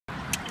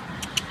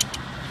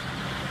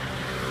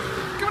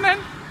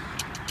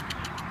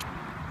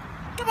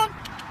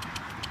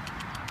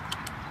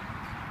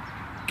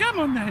Come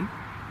on then.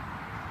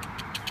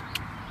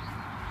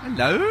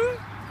 Hello?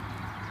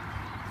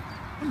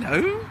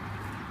 Hello?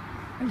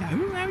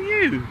 Hello, how are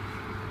you?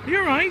 Are you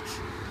alright?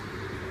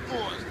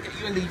 Oh, let's get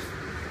you a leaf.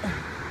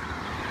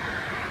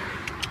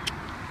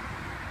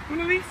 You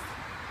want a leaf?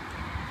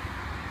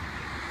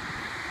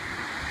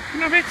 You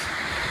can have it.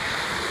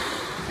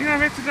 You can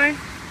have it today.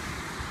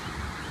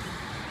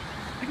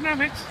 You can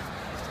have it.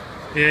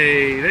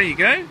 Hey, there you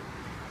go.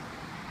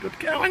 Good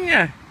girl, aren't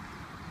you?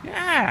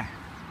 Yeah.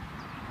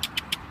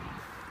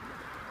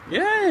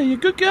 Yeah, you're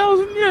good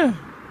girls, aren't you?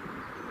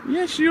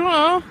 Yes, you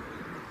are.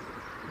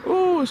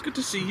 Oh, it's good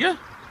to see you.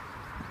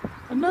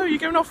 I know you're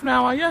going off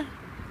now, are you?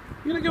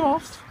 You're gonna go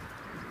off.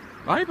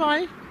 Bye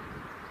bye.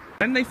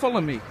 Then they follow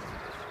me.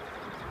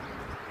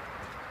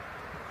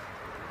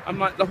 I'm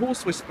like the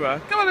horse whisperer.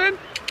 Come on in.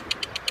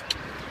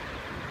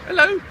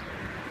 Hello.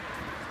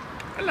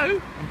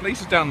 Hello. And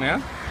Police is down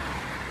there.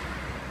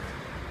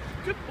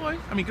 Good boy.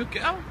 I mean, good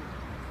girl.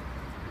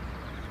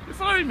 You're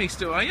following me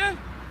still, are you?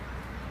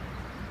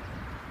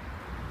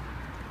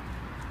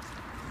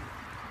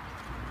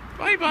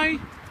 Bye bye.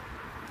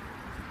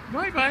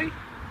 Bye bye.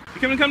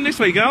 You come this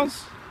way,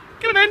 girls.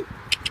 Come on in.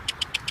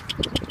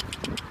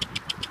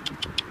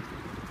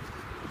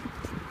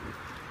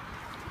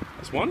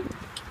 That's one.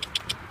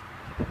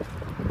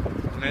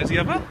 And there's the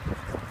other.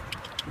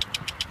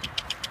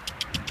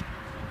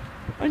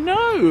 I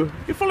know.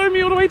 You're following me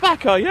all the way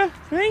back, are you?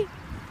 Hey?